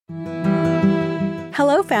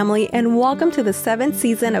Hello, family, and welcome to the 7th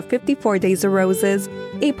season of 54 Days of Roses,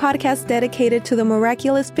 a podcast dedicated to the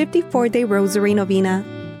miraculous 54-day Rosary Novena.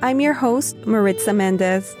 I'm your host, Maritza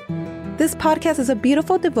Mendez. This podcast is a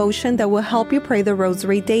beautiful devotion that will help you pray the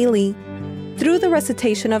Rosary daily. Through the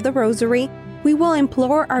recitation of the Rosary, we will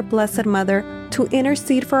implore our Blessed Mother to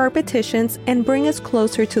intercede for our petitions and bring us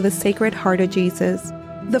closer to the Sacred Heart of Jesus.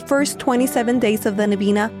 The first 27 days of the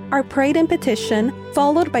Novena are prayed in petition,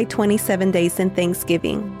 followed by 27 days in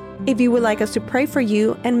thanksgiving. If you would like us to pray for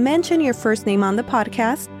you and mention your first name on the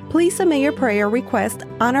podcast, please submit your prayer request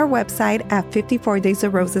on our website at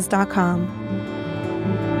 54daysofroses.com.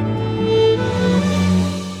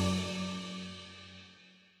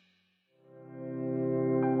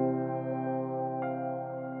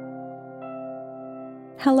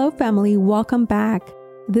 Hello, family. Welcome back.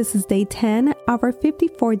 This is day 10 of our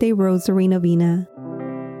 54-day Rosary Novena.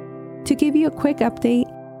 To give you a quick update,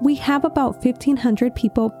 we have about 1,500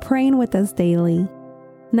 people praying with us daily.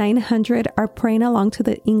 900 are praying along to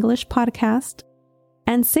the English podcast,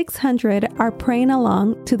 and 600 are praying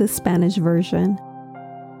along to the Spanish version.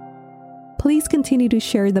 Please continue to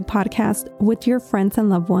share the podcast with your friends and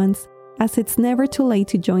loved ones, as it's never too late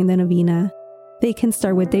to join the Novena. They can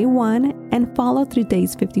start with day 1 and follow through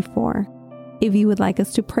days 54. If you would like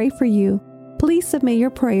us to pray for you, please submit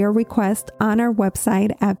your prayer request on our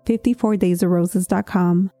website at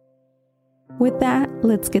 54daysofroses.com. With that,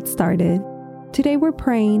 let's get started. Today we're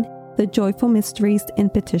praying the joyful mysteries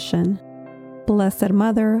in petition. Blessed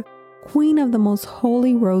Mother, Queen of the Most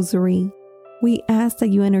Holy Rosary, we ask that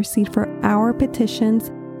you intercede for our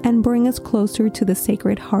petitions and bring us closer to the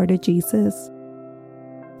Sacred Heart of Jesus.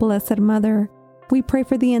 Blessed Mother, we pray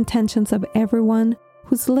for the intentions of everyone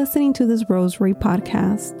who's listening to this Rosary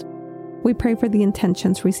podcast. We pray for the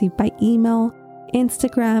intentions received by email,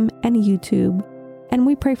 Instagram, and YouTube. And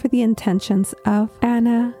we pray for the intentions of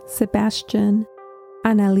Anna, Sebastian,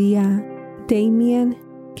 Analia, Damien,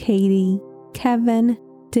 Katie, Kevin,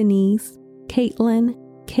 Denise, Caitlin,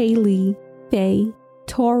 Kaylee, Faye,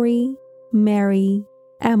 Tori, Mary,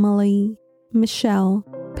 Emily, Michelle,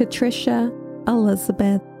 Patricia,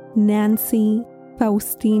 Elizabeth, Nancy,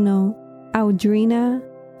 Faustino, Audrina,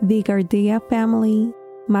 the Gardia family,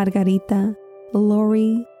 Margarita,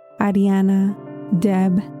 Lori, Ariana,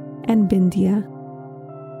 Deb, and Bindia.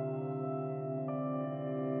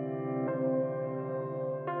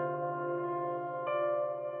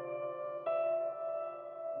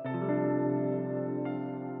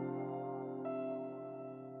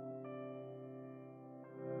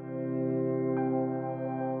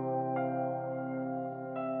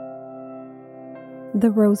 The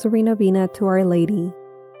Rosary Novena to Our Lady,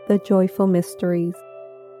 the Joyful Mysteries.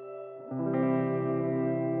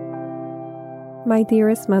 My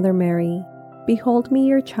dearest Mother Mary, behold me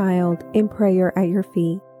your child in prayer at your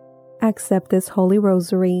feet. Accept this Holy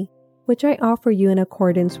Rosary, which I offer you in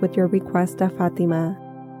accordance with your request at Fatima,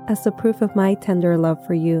 as a proof of my tender love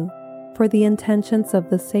for you, for the intentions of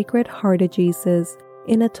the Sacred Heart of Jesus,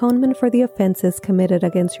 in atonement for the offenses committed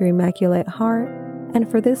against your Immaculate Heart, and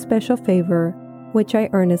for this special favor, which I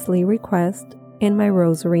earnestly request in my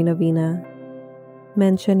Rosary Novena.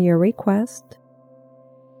 Mention your request.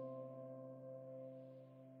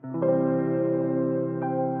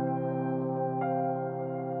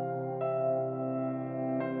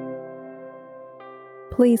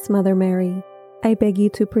 Please, Mother Mary, I beg you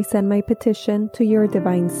to present my petition to your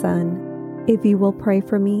Divine Son. If you will pray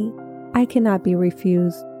for me, I cannot be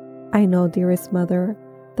refused. I know, dearest Mother,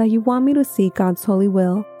 that you want me to seek God's holy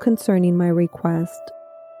will concerning my request.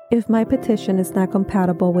 If my petition is not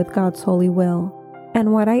compatible with God's holy will,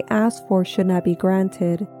 and what I ask for should not be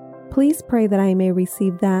granted, please pray that I may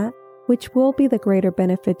receive that which will be the greater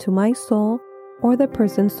benefit to my soul or the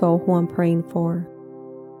person's soul who I'm praying for.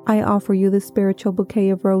 I offer you the spiritual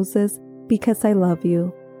bouquet of roses because I love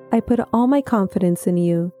you. I put all my confidence in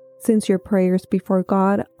you, since your prayers before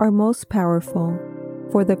God are most powerful.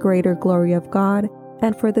 For the greater glory of God,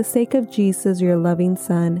 and for the sake of Jesus, your loving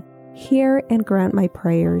Son, hear and grant my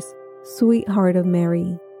prayers. Sweet Heart of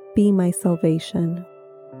Mary, be my salvation.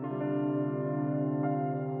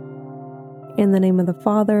 In the name of the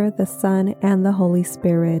Father, the Son, and the Holy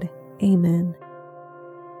Spirit. Amen.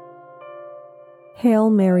 Hail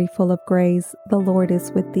Mary, full of grace, the Lord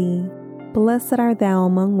is with thee. Blessed art thou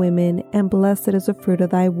among women, and blessed is the fruit of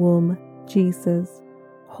thy womb, Jesus.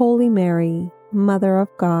 Holy Mary, Mother of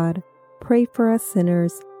God, pray for us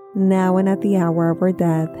sinners, now and at the hour of our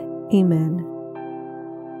death. Amen.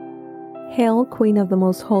 Hail, Queen of the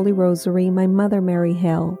Most Holy Rosary, my Mother Mary,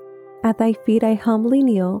 hail. At thy feet I humbly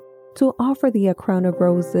kneel to offer thee a crown of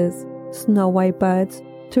roses, snow-white buds,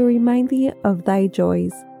 to remind thee of thy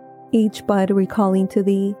joys, each bud recalling to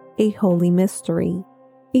thee a holy mystery,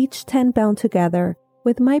 each 10 bound together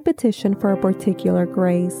with my petition for a particular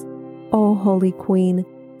grace. O Holy Queen,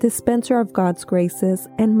 dispenser of God's graces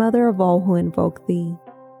and mother of all who invoke thee,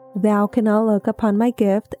 thou cannot look upon my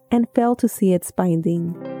gift and fail to see its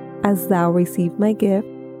binding. As thou receive my gift,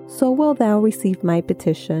 so will thou receive my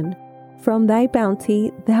petition. From thy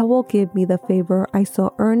bounty thou wilt give me the favor I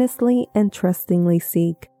so earnestly and trustingly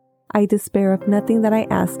seek. I despair of nothing that I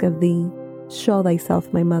ask of thee. Show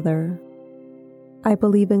thyself my mother. I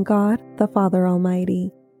believe in God, the Father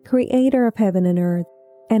Almighty, creator of heaven and earth,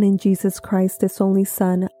 and in Jesus Christ, his only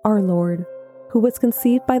Son, our Lord, who was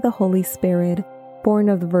conceived by the Holy Spirit, born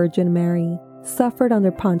of the Virgin Mary, suffered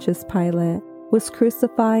under Pontius Pilate, was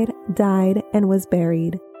crucified, died, and was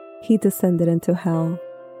buried. He descended into hell.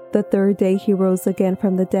 The third day he rose again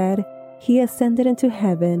from the dead. He ascended into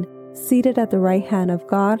heaven, seated at the right hand of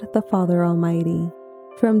God, the Father Almighty.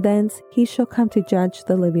 From thence he shall come to judge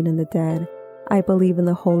the living and the dead. I believe in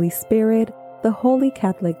the Holy Spirit, the Holy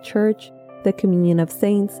Catholic Church, the communion of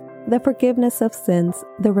saints, the forgiveness of sins,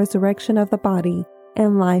 the resurrection of the body,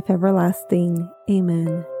 and life everlasting.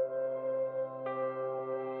 Amen.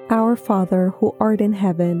 Our Father, who art in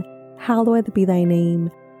heaven, hallowed be thy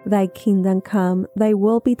name. Thy kingdom come, thy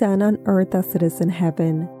will be done on earth as it is in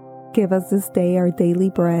heaven. Give us this day our daily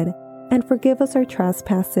bread, and forgive us our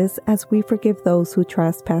trespasses as we forgive those who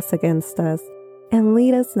trespass against us. And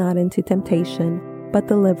lead us not into temptation, but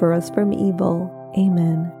deliver us from evil.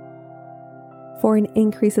 Amen. For an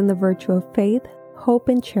increase in the virtue of faith, hope,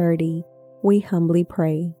 and charity, we humbly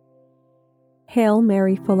pray. Hail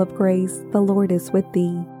Mary, full of grace, the Lord is with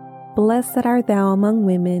thee. Blessed art thou among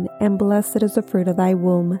women, and blessed is the fruit of thy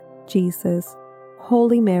womb, Jesus.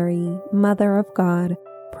 Holy Mary, Mother of God,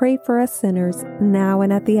 pray for us sinners, now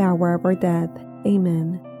and at the hour of our death.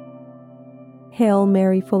 Amen. Hail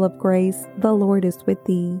Mary, full of grace, the Lord is with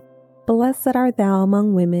thee. Blessed art thou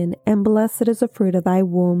among women, and blessed is the fruit of thy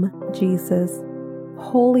womb, Jesus.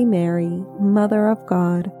 Holy Mary, Mother of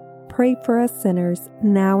God, pray for us sinners,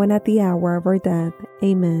 now and at the hour of our death.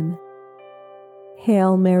 Amen.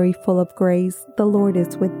 Hail Mary, full of grace, the Lord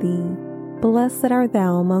is with thee. Blessed art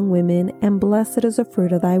thou among women, and blessed is the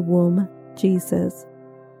fruit of thy womb, Jesus.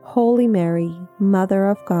 Holy Mary, Mother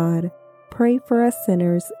of God, pray for us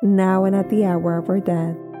sinners, now and at the hour of our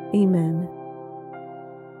death. Amen.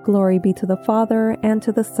 Glory be to the Father, and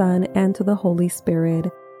to the Son, and to the Holy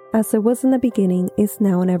Spirit, as it was in the beginning, is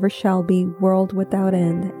now, and ever shall be, world without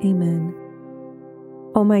end. Amen.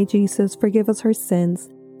 O my Jesus, forgive us our sins,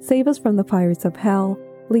 save us from the fires of hell,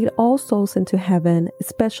 lead all souls into heaven,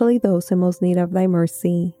 especially those in most need of thy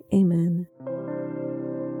mercy. Amen.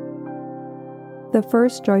 The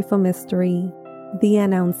first joyful mystery, the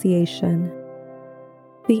Annunciation.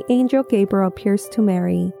 The angel Gabriel appears to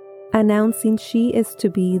Mary, announcing she is to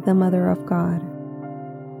be the Mother of God.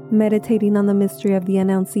 Meditating on the mystery of the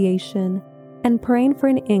Annunciation and praying for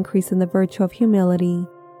an increase in the virtue of humility,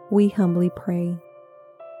 we humbly pray.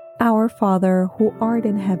 Our Father, who art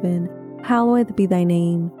in heaven, hallowed be thy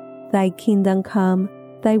name. Thy kingdom come,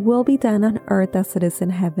 thy will be done on earth as it is in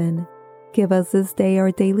heaven. Give us this day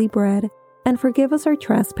our daily bread, and forgive us our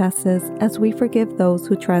trespasses as we forgive those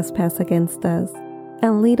who trespass against us.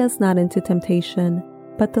 And lead us not into temptation,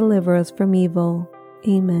 but deliver us from evil.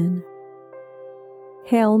 Amen.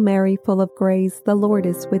 Hail Mary, full of grace, the Lord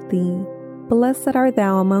is with thee. Blessed art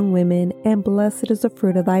thou among women, and blessed is the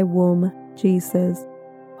fruit of thy womb, Jesus.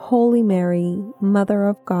 Holy Mary, Mother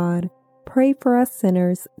of God, pray for us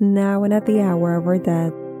sinners, now and at the hour of our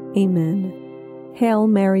death. Amen. Hail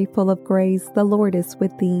Mary, full of grace, the Lord is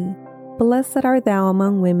with thee. Blessed art thou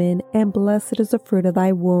among women, and blessed is the fruit of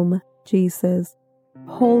thy womb, Jesus.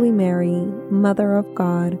 Holy Mary, Mother of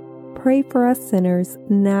God, pray for us sinners,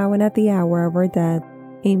 now and at the hour of our death.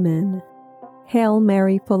 Amen. Hail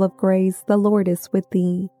Mary, full of grace, the Lord is with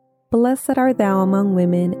thee. Blessed art thou among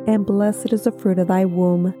women, and blessed is the fruit of thy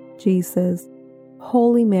womb, Jesus.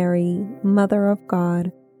 Holy Mary, Mother of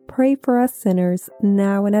God, pray for us sinners,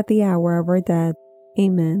 now and at the hour of our death.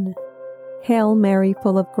 Amen. Hail Mary,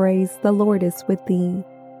 full of grace, the Lord is with thee.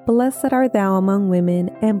 Blessed art thou among women,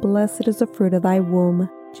 and blessed is the fruit of thy womb,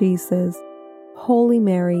 Jesus. Holy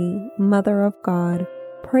Mary, Mother of God,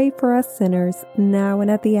 pray for us sinners, now and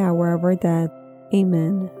at the hour of our death.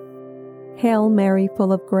 Amen. Hail Mary,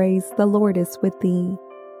 full of grace, the Lord is with thee.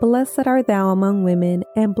 Blessed art thou among women,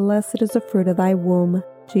 and blessed is the fruit of thy womb,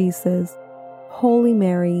 Jesus. Holy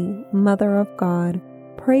Mary, Mother of God,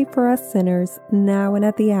 pray for us sinners, now and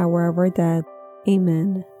at the hour of our death.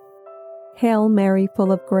 Amen. Hail Mary,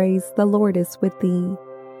 full of grace, the Lord is with thee.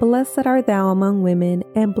 Blessed art thou among women,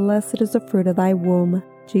 and blessed is the fruit of thy womb,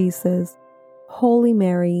 Jesus. Holy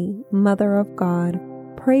Mary, Mother of God,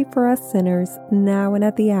 pray for us sinners, now and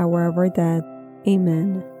at the hour of our death.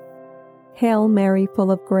 Amen. Hail Mary, full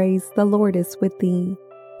of grace, the Lord is with thee.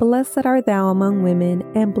 Blessed art thou among women,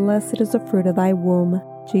 and blessed is the fruit of thy womb,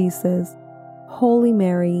 Jesus. Holy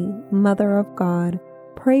Mary, Mother of God,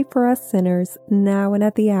 pray for us sinners, now and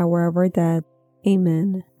at the hour of our death.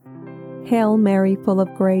 Amen. Hail Mary, full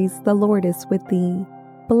of grace, the Lord is with thee.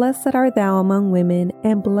 Blessed art thou among women,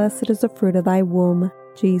 and blessed is the fruit of thy womb,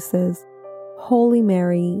 Jesus. Holy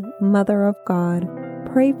Mary, Mother of God,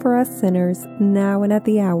 pray for us sinners, now and at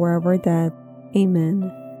the hour of our death.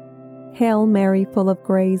 Amen. Hail Mary, full of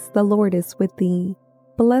grace, the Lord is with thee.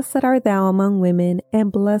 Blessed art thou among women,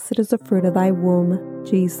 and blessed is the fruit of thy womb,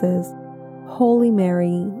 Jesus. Holy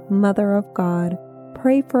Mary, Mother of God,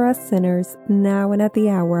 pray for us sinners, now and at the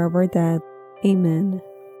hour of our death. Amen.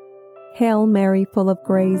 Hail Mary, full of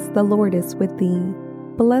grace, the Lord is with thee.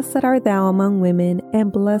 Blessed art thou among women,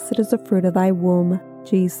 and blessed is the fruit of thy womb,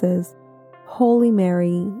 Jesus. Holy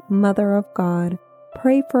Mary, Mother of God,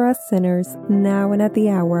 pray for us sinners, now and at the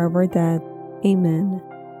hour of our death. Amen.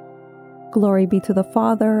 Glory be to the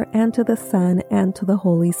Father, and to the Son, and to the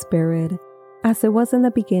Holy Spirit, as it was in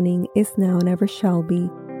the beginning, is now, and ever shall be,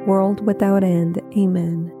 world without end.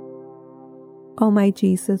 Amen. O my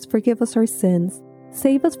Jesus, forgive us our sins,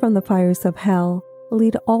 save us from the fires of hell,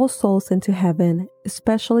 lead all souls into heaven,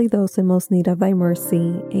 especially those in most need of thy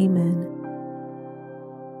mercy. Amen.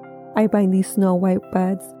 I bind these snow-white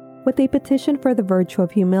buds with a petition for the virtue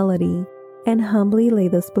of humility, and humbly lay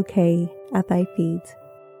this bouquet at thy feet.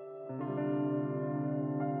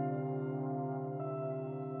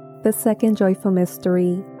 The second joyful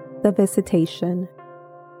mystery, the Visitation.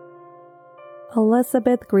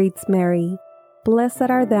 Elizabeth greets Mary. Blessed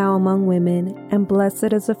art thou among women, and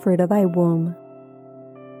blessed is the fruit of thy womb.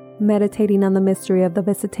 Meditating on the mystery of the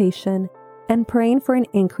Visitation, and praying for an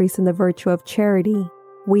increase in the virtue of charity,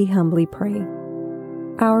 we humbly pray.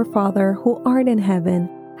 Our Father, who art in heaven,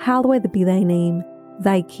 hallowed be thy name.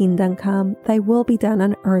 Thy kingdom come, thy will be done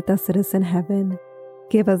on earth as it is in heaven.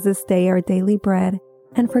 Give us this day our daily bread,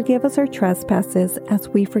 and forgive us our trespasses as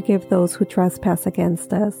we forgive those who trespass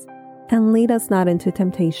against us. And lead us not into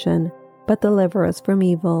temptation, but deliver us from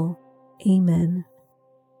evil. Amen.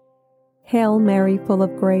 Hail Mary, full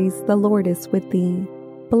of grace, the Lord is with thee.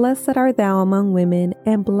 Blessed art thou among women,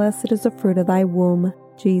 and blessed is the fruit of thy womb,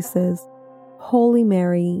 Jesus. Holy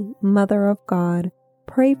Mary, Mother of God,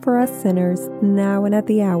 pray for us sinners, now and at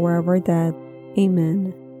the hour of our death.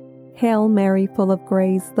 Amen. Hail Mary, full of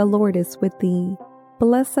grace, the Lord is with thee.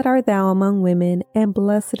 Blessed art thou among women, and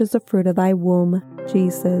blessed is the fruit of thy womb,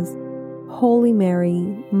 Jesus. Holy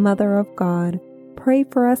Mary, Mother of God, pray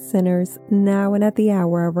for us sinners, now and at the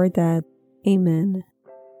hour of our death. Amen.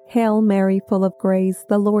 Hail Mary, full of grace,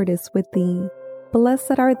 the Lord is with thee.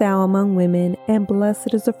 Blessed art thou among women, and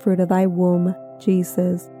blessed is the fruit of thy womb,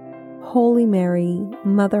 Jesus. Holy Mary,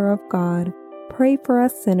 Mother of God, pray for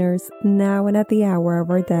us sinners, now and at the hour of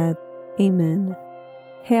our death. Amen.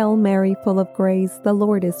 Hail Mary, full of grace, the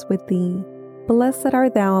Lord is with thee. Blessed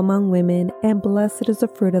art thou among women, and blessed is the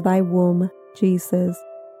fruit of thy womb, Jesus.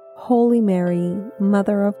 Holy Mary,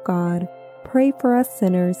 Mother of God, pray for us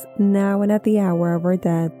sinners, now and at the hour of our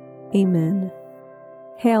death. Amen.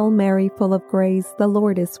 Hail Mary, full of grace, the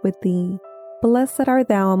Lord is with thee. Blessed art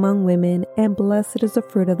thou among women, and blessed is the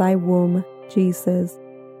fruit of thy womb, Jesus.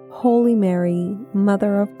 Holy Mary,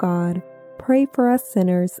 Mother of God, pray for us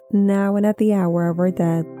sinners, now and at the hour of our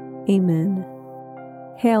death. Amen.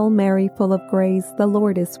 Hail Mary, full of grace, the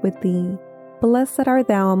Lord is with thee. Blessed art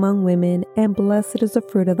thou among women, and blessed is the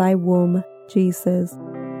fruit of thy womb, Jesus.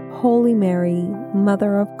 Holy Mary,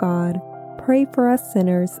 Mother of God, pray for us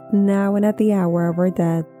sinners, now and at the hour of our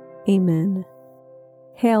death. Amen.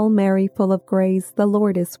 Hail Mary, full of grace, the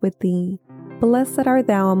Lord is with thee. Blessed art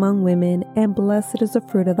thou among women, and blessed is the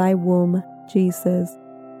fruit of thy womb, Jesus.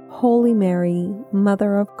 Holy Mary,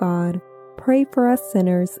 Mother of God, pray for us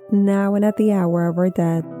sinners, now and at the hour of our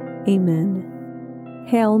death. Amen.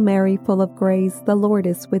 Hail Mary, full of grace, the Lord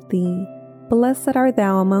is with thee. Blessed art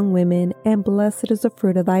thou among women, and blessed is the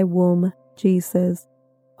fruit of thy womb, Jesus.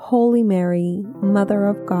 Holy Mary, Mother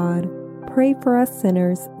of God, pray for us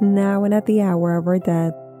sinners, now and at the hour of our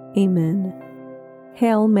death. Amen.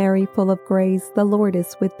 Hail Mary, full of grace, the Lord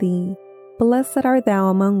is with thee. Blessed art thou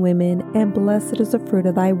among women, and blessed is the fruit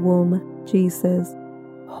of thy womb, Jesus.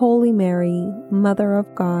 Holy Mary, Mother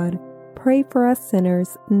of God, pray for us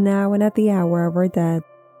sinners, now and at the hour of our death.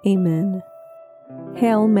 Amen.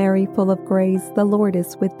 Hail Mary, full of grace, the Lord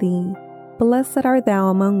is with thee. Blessed art thou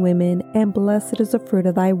among women, and blessed is the fruit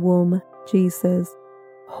of thy womb, Jesus.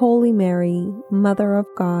 Holy Mary, Mother of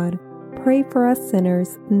God, pray for us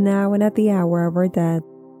sinners, now and at the hour of our death.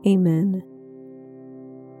 Amen.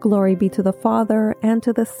 Glory be to the Father, and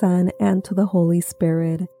to the Son, and to the Holy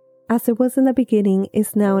Spirit, as it was in the beginning,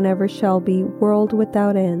 is now, and ever shall be, world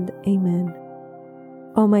without end. Amen.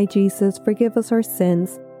 O my Jesus, forgive us our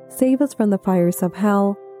sins, save us from the fires of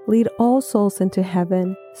hell, lead all souls into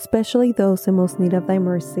heaven, especially those in most need of thy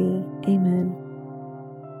mercy. Amen.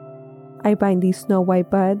 I bind these snow-white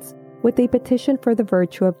buds with a petition for the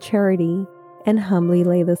virtue of charity, and humbly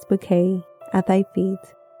lay this bouquet at thy feet.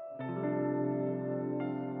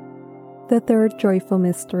 The third joyful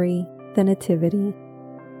mystery, the Nativity.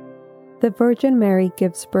 The Virgin Mary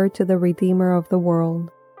gives birth to the Redeemer of the world.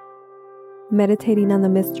 Meditating on the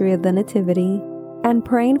mystery of the Nativity and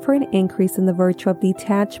praying for an increase in the virtue of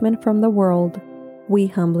detachment from the world, we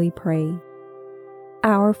humbly pray.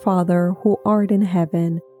 Our Father, who art in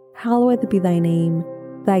heaven, hallowed be thy name.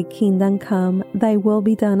 Thy kingdom come, thy will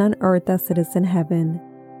be done on earth as it is in heaven.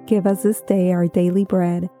 Give us this day our daily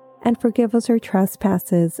bread, and forgive us our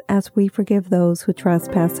trespasses as we forgive those who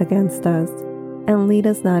trespass against us. And lead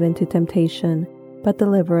us not into temptation, but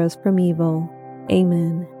deliver us from evil.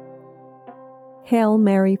 Amen. Hail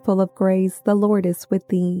Mary, full of grace, the Lord is with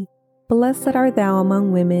thee. Blessed art thou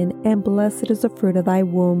among women, and blessed is the fruit of thy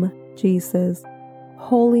womb, Jesus.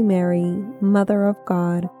 Holy Mary, Mother of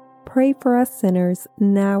God, pray for us sinners,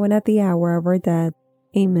 now and at the hour of our death.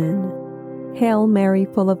 Amen. Hail Mary,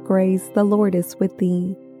 full of grace, the Lord is with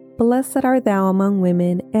thee. Blessed art thou among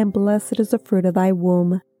women, and blessed is the fruit of thy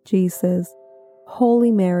womb, Jesus.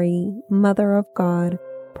 Holy Mary, Mother of God,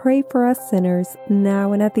 pray for us sinners,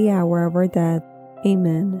 now and at the hour of our death.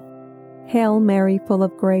 Amen. Hail Mary, full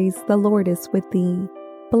of grace, the Lord is with thee.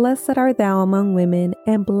 Blessed art thou among women,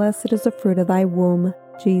 and blessed is the fruit of thy womb,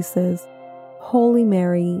 Jesus. Holy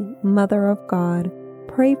Mary, Mother of God,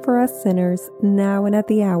 pray for us sinners, now and at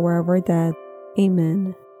the hour of our death.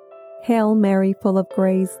 Amen. Hail Mary, full of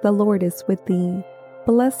grace, the Lord is with thee.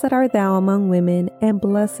 Blessed art thou among women, and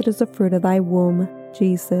blessed is the fruit of thy womb,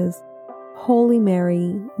 Jesus. Holy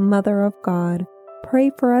Mary, Mother of God, pray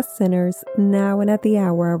for us sinners, now and at the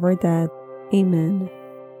hour of our death. Amen.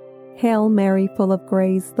 Hail Mary, full of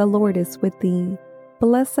grace, the Lord is with thee.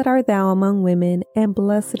 Blessed art thou among women, and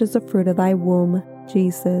blessed is the fruit of thy womb,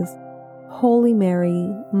 Jesus. Holy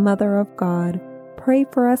Mary, Mother of God, pray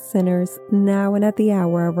for us sinners, now and at the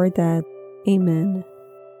hour of our death. Amen.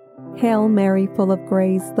 Hail Mary, full of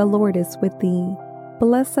grace, the Lord is with thee.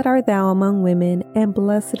 Blessed art thou among women, and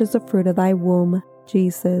blessed is the fruit of thy womb,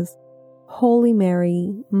 Jesus. Holy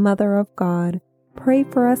Mary, Mother of God, pray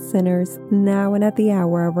for us sinners, now and at the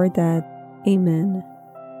hour of our death. Amen.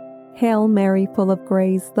 Hail Mary, full of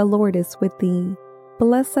grace, the Lord is with thee.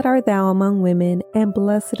 Blessed art thou among women, and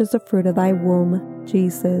blessed is the fruit of thy womb,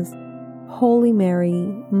 Jesus. Holy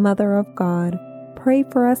Mary, Mother of God, pray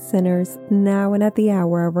for us sinners, now and at the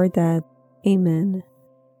hour of our death. Amen.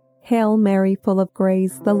 Hail Mary, full of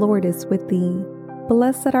grace, the Lord is with thee.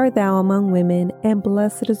 Blessed art thou among women, and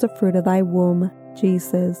blessed is the fruit of thy womb,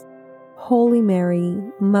 Jesus. Holy Mary,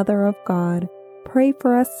 Mother of God, pray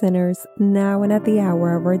for us sinners, now and at the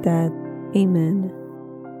hour of our death. Amen.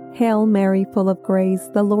 Hail Mary, full of grace,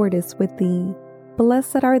 the Lord is with thee.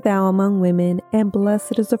 Blessed art thou among women, and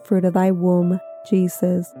blessed is the fruit of thy womb,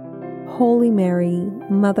 Jesus. Holy Mary,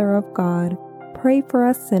 Mother of God, pray for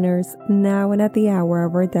us sinners, now and at the hour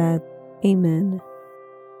of our death. Amen.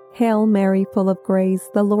 Hail Mary, full of grace,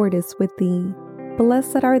 the Lord is with thee.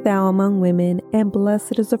 Blessed art thou among women, and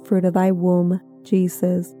blessed is the fruit of thy womb,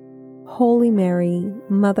 Jesus. Holy Mary,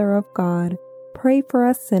 Mother of God, pray for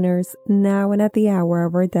us sinners, now and at the hour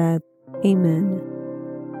of our death. Amen.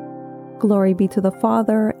 Glory be to the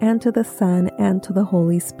Father, and to the Son, and to the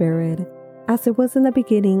Holy Spirit, as it was in the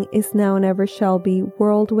beginning, is now, and ever shall be,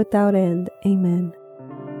 world without end. Amen.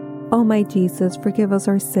 O my Jesus, forgive us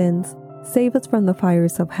our sins, save us from the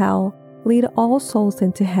fires of hell, lead all souls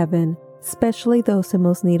into heaven, especially those in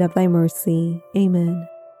most need of thy mercy. Amen.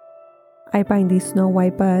 I bind these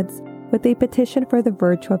snow-white buds with a petition for the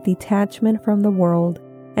virtue of detachment from the world,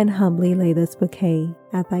 and humbly lay this bouquet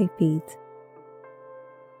at thy feet.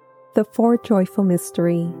 The fourth joyful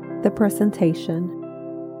mystery, the Presentation.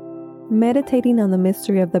 Meditating on the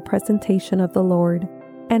mystery of the presentation of the Lord,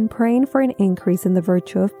 and praying for an increase in the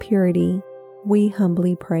virtue of purity, we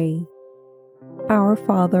humbly pray. Our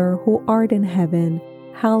Father, who art in heaven,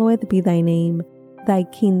 hallowed be thy name. Thy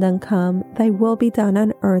kingdom come, thy will be done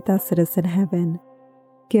on earth as it is in heaven.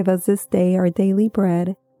 Give us this day our daily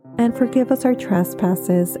bread, And forgive us our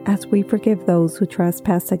trespasses as we forgive those who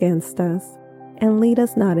trespass against us. And lead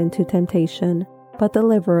us not into temptation, but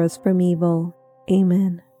deliver us from evil.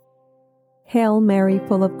 Amen. Hail Mary,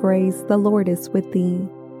 full of grace, the Lord is with thee.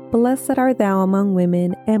 Blessed art thou among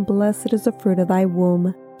women, and blessed is the fruit of thy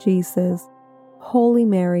womb, Jesus. Holy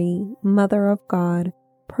Mary, Mother of God,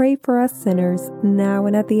 pray for us sinners, now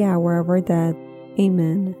and at the hour of our death.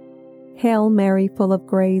 Amen. Hail Mary, full of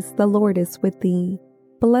grace, the Lord is with thee.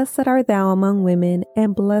 Blessed art thou among women,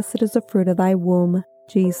 and blessed is the fruit of thy womb,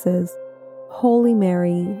 Jesus. Holy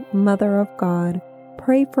Mary, Mother of God,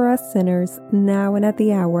 pray for us sinners, now and at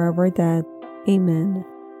the hour of our death. Amen.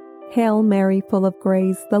 Hail Mary, full of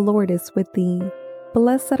grace, the Lord is with thee.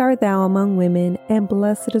 Blessed art thou among women, and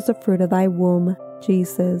blessed is the fruit of thy womb,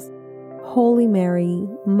 Jesus. Holy Mary,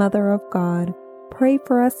 Mother of God, pray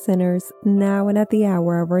for us sinners, now and at the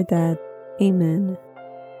hour of our death. Amen.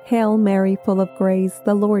 Hail Mary, full of grace,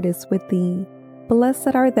 the Lord is with thee.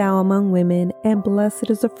 Blessed art thou among women, and blessed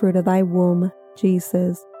is the fruit of thy womb,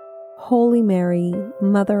 Jesus. Holy Mary,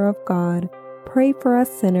 Mother of God, pray for us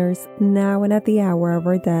sinners, now and at the hour of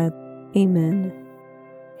our death. Amen.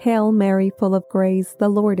 Hail Mary, full of grace, the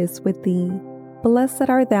Lord is with thee. Blessed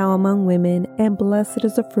art thou among women, and blessed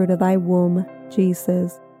is the fruit of thy womb,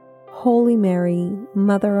 Jesus. Holy Mary,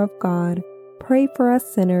 Mother of God, pray for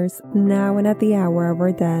us sinners, now and at the hour of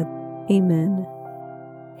our death. Amen.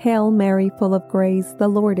 Hail Mary, full of grace, the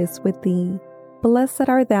Lord is with thee. Blessed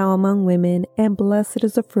art thou among women, and blessed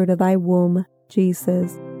is the fruit of thy womb,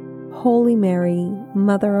 Jesus. Holy Mary,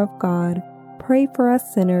 Mother of God, pray for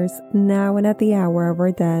us sinners, now and at the hour of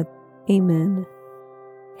our death. Amen.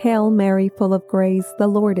 Hail Mary, full of grace, the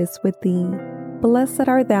Lord is with thee. Blessed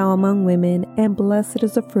art thou among women, and blessed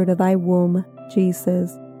is the fruit of thy womb,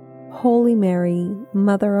 Jesus. Holy Mary,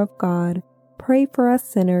 Mother of God, pray for us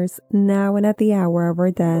sinners, now and at the hour of our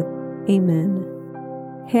death. Amen.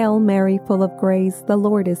 Hail Mary, full of grace, the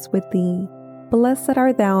Lord is with thee. Blessed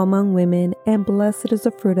art thou among women, and blessed is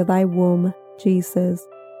the fruit of thy womb, Jesus.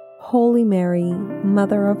 Holy Mary,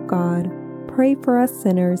 Mother of God, pray for us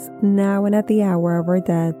sinners, now and at the hour of our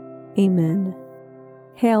death. Amen.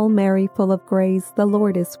 Hail Mary, full of grace, the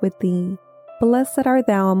Lord is with thee. Blessed art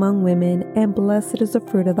thou among women, and blessed is the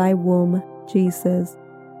fruit of thy womb, Jesus.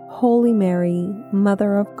 Holy Mary,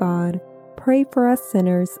 Mother of God, pray for us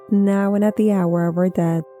sinners, now and at the hour of our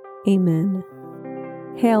death. Amen.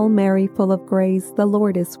 Hail Mary, full of grace, the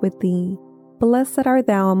Lord is with thee. Blessed art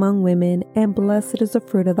thou among women, and blessed is the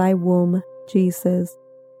fruit of thy womb, Jesus.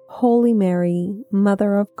 Holy Mary,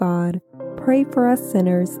 Mother of God, pray for us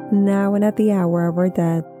sinners, now and at the hour of our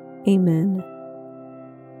death. Amen.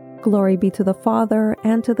 Glory be to the Father,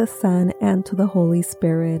 and to the Son, and to the Holy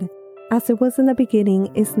Spirit, as it was in the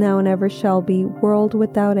beginning, is now, and ever shall be, world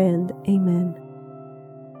without end. Amen.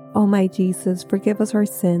 O my Jesus, forgive us our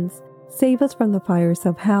sins, save us from the fires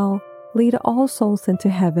of hell, lead all souls into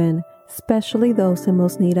heaven, especially those in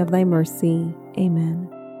most need of thy mercy. Amen.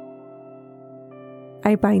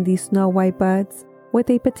 I bind these snow-white buds with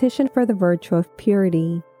a petition for the virtue of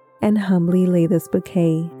purity, and humbly lay this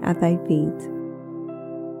bouquet at thy feet.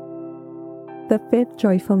 The fifth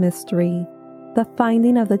joyful mystery, the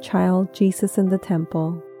finding of the child Jesus in the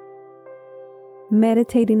temple.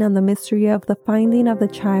 Meditating on the mystery of the finding of the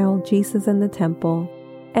child Jesus in the temple,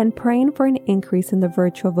 and praying for an increase in the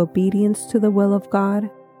virtue of obedience to the will of God,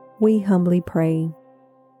 we humbly pray.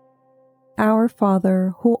 Our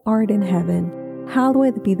Father, who art in heaven,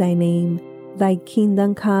 hallowed be thy name. Thy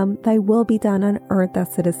kingdom come, thy will be done on earth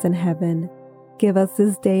as it is in heaven. Give us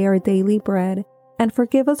this day our daily bread, and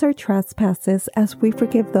forgive us our trespasses as we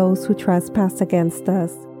forgive those who trespass against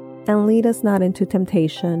us. And lead us not into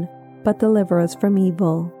temptation, but deliver us from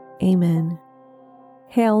evil. Amen.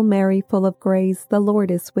 Hail Mary, full of grace, the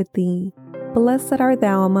Lord is with thee. Blessed art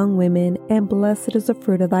thou among women, and blessed is the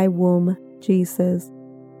fruit of thy womb, Jesus.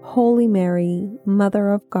 Holy Mary, Mother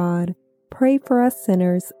of God, pray for us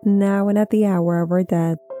sinners, now and at the hour of our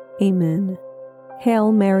death. Amen.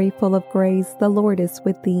 Hail Mary, full of grace, the Lord is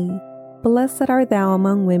with thee. Blessed art thou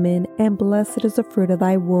among women, and blessed is the fruit of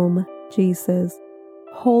thy womb, Jesus.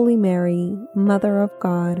 Holy Mary, Mother of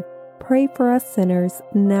God, pray for us sinners,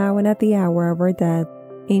 now and at the hour of our death.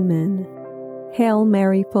 Amen. Hail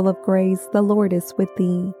Mary, full of grace, the Lord is with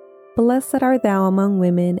thee. Blessed art thou among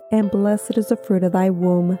women, and blessed is the fruit of thy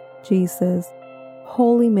womb, Jesus.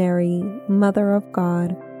 Holy Mary, Mother of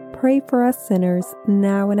God, pray for us sinners,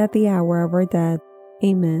 now and at the hour of our death.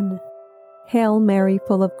 Amen. Hail Mary,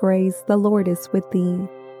 full of grace, the Lord is with thee.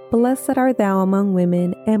 Blessed art thou among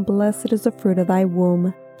women, and blessed is the fruit of thy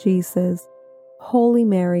womb, Jesus. Holy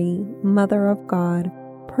Mary, Mother of God,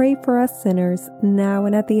 pray for us sinners, now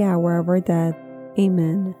and at the hour of our death.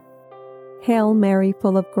 Amen. Hail Mary,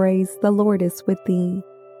 full of grace, the Lord is with thee.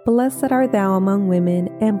 Blessed art thou among women,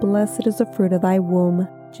 and blessed is the fruit of thy womb,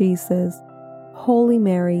 Jesus. Holy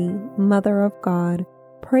Mary, Mother of God,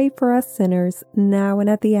 pray for us sinners, now and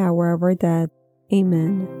at the hour of our death.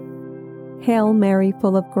 Amen. Hail Mary,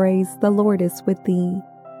 full of grace, the Lord is with thee.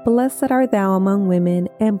 Blessed art thou among women,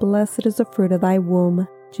 and blessed is the fruit of thy womb,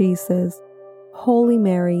 Jesus. Holy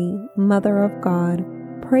Mary, Mother of God,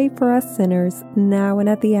 pray for us sinners, now and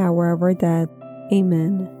at the hour of our death.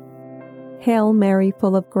 Amen. Hail Mary,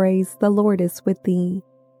 full of grace, the Lord is with thee.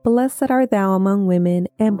 Blessed art thou among women,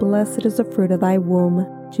 and blessed is the fruit of thy womb,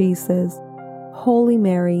 Jesus. Holy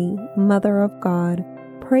Mary, Mother of God,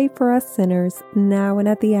 pray for us sinners, now and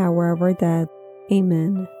at the hour of our death.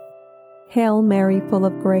 Amen. Hail Mary, full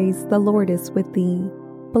of grace, the Lord is with thee.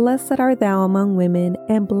 Blessed art thou among women,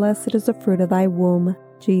 and blessed is the fruit of thy womb,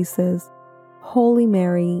 Jesus. Holy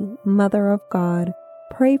Mary, Mother of God,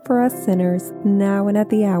 pray for us sinners, now and at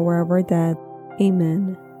the hour of our death.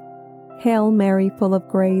 Amen. Hail Mary, full of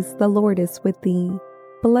grace, the Lord is with thee.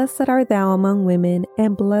 Blessed art thou among women,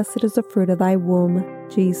 and blessed is the fruit of thy womb,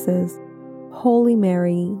 Jesus. Holy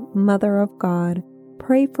Mary, Mother of God,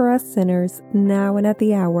 pray for us sinners, now and at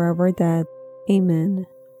the hour of our death. Amen.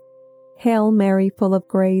 Hail Mary, full of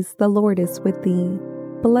grace, the Lord is with thee.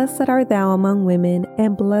 Blessed art thou among women,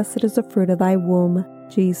 and blessed is the fruit of thy womb,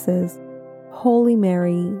 Jesus. Holy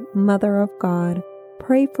Mary, Mother of God,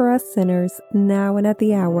 pray for us sinners, now and at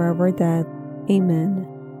the hour of our death. Amen.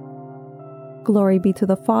 Glory be to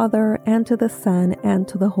the Father, and to the Son, and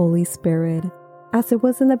to the Holy Spirit, as it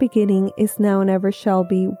was in the beginning, is now, and ever shall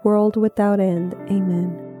be, world without end.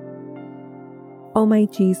 Amen. O my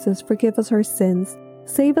Jesus, forgive us our sins,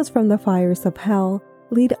 save us from the fires of hell,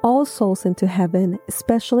 lead all souls into heaven,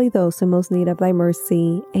 especially those in most need of thy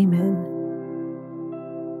mercy. Amen.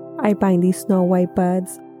 I bind these snow-white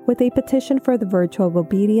buds with a petition for the virtue of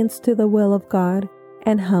obedience to the will of God,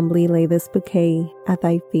 and humbly lay this bouquet at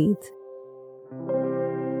thy feet.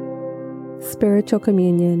 Spiritual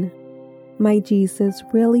Communion. My Jesus,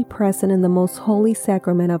 really present in the most holy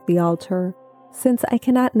sacrament of the altar, since I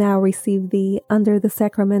cannot now receive thee under the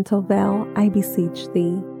sacramental veil, I beseech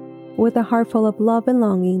thee, with a heart full of love and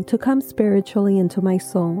longing, to come spiritually into my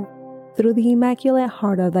soul, through the Immaculate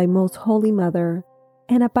Heart of thy most holy Mother,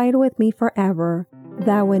 and abide with me forever,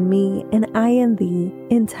 thou in me, and I in thee,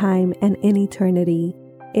 in time and in eternity.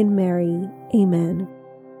 In Mary. Amen.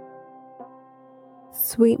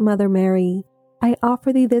 Sweet Mother Mary, I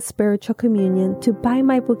offer thee this spiritual communion to bind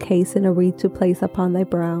my bouquets in a wreath to place upon thy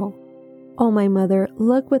brow. O my Mother,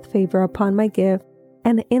 look with favor upon my gift,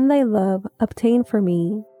 and in thy love obtain for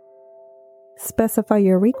me. Specify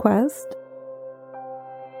your request.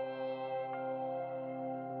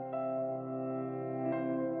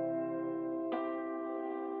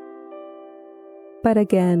 But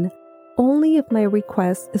again, only if my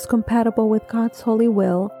request is compatible with God's holy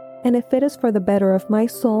will, and if it is for the better of my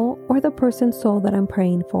soul or the person's soul that I'm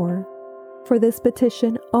praying for. For this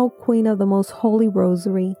petition, O Queen of the Most Holy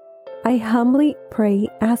Rosary, I humbly pray,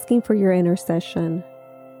 asking for your intercession.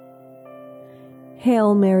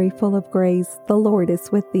 Hail Mary, full of grace, the Lord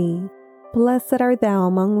is with thee. Blessed art thou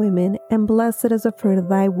among women, and blessed is the fruit of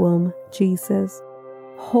thy womb, Jesus.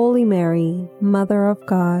 Holy Mary, Mother of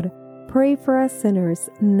God, pray for us sinners,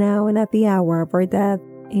 now and at the hour of our death.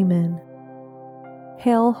 Amen.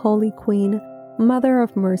 Hail, Holy Queen, Mother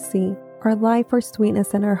of mercy, our life, our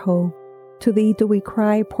sweetness, and our hope. To thee do we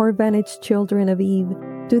cry, poor vanaged children of Eve.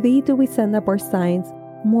 To thee do we send up our sighs,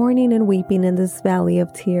 mourning and weeping in this valley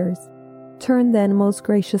of tears. Turn then, most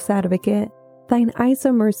gracious Advocate, thine eyes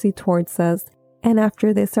of mercy towards us, and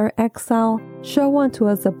after this our exile, show unto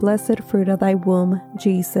us the blessed fruit of thy womb,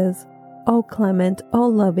 Jesus. O clement, O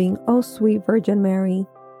loving, O sweet Virgin Mary,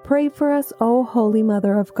 pray for us, O Holy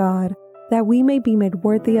Mother of God, that we may be made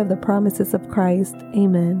worthy of the promises of Christ.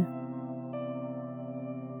 Amen.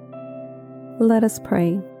 Let us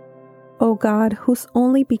pray. O God, whose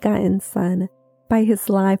only begotten Son, by his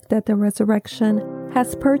life, death, and resurrection,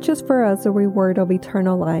 has purchased for us the reward of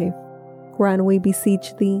eternal life, grant, we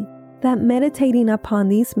beseech thee, that meditating upon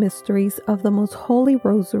these mysteries of the most holy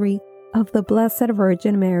Rosary of the Blessed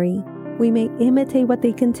Virgin Mary, we may imitate what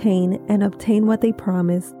they contain and obtain what they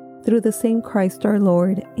promise, through the same Christ our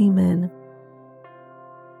Lord. Amen.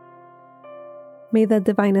 May the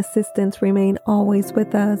divine assistance remain always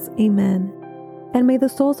with us. Amen. And may the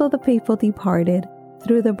souls of the faithful departed,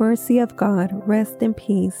 through the mercy of God, rest in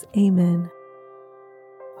peace. Amen.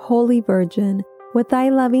 Holy Virgin, with thy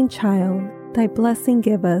loving child, thy blessing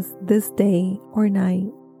give us this day or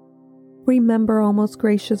night. Remember, O most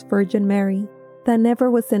gracious Virgin Mary, that never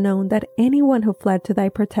was it known that anyone who fled to thy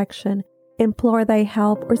protection, implored thy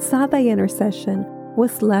help, or sought thy intercession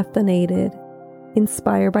was left unaided.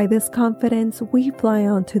 Inspired by this confidence, we fly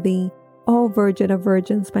unto thee, O Virgin of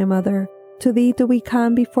Virgins, my Mother. To thee do we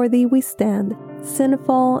come, before thee we stand,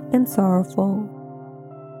 sinful and sorrowful.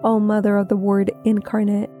 O Mother of the Word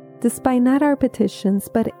incarnate, despise not our petitions,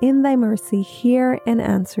 but in thy mercy hear and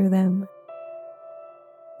answer them.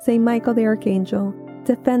 Saint Michael the Archangel,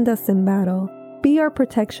 defend us in battle. Be our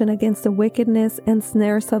protection against the wickedness and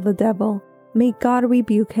snares of the devil. May God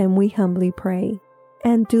rebuke him, we humbly pray.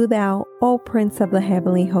 And do thou, O Prince of the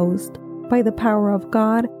heavenly host, by the power of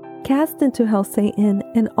God, cast into hell Satan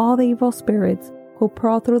and all the evil spirits who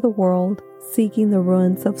prowl through the world, seeking the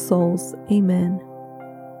ruins of souls. Amen.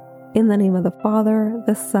 In the name of the Father,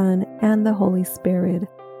 the Son, and the Holy Spirit.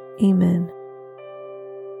 Amen.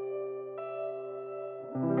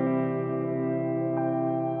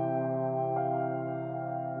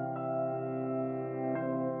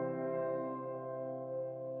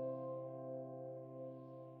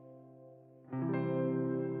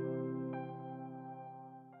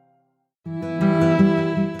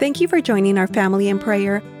 Thank you for joining our family in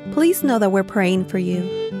prayer. Please know that we're praying for you.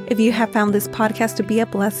 If you have found this podcast to be a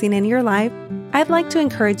blessing in your life, I'd like to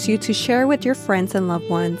encourage you to share with your friends and loved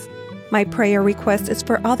ones. My prayer request is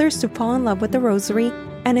for others to fall in love with the Rosary,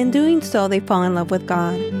 and in doing so, they fall in love with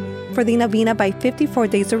God. For the Novena by 54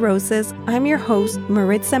 Days of Roses, I'm your host,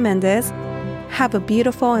 Maritza Mendez. Have a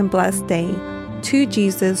beautiful and blessed day. To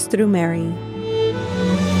Jesus through Mary.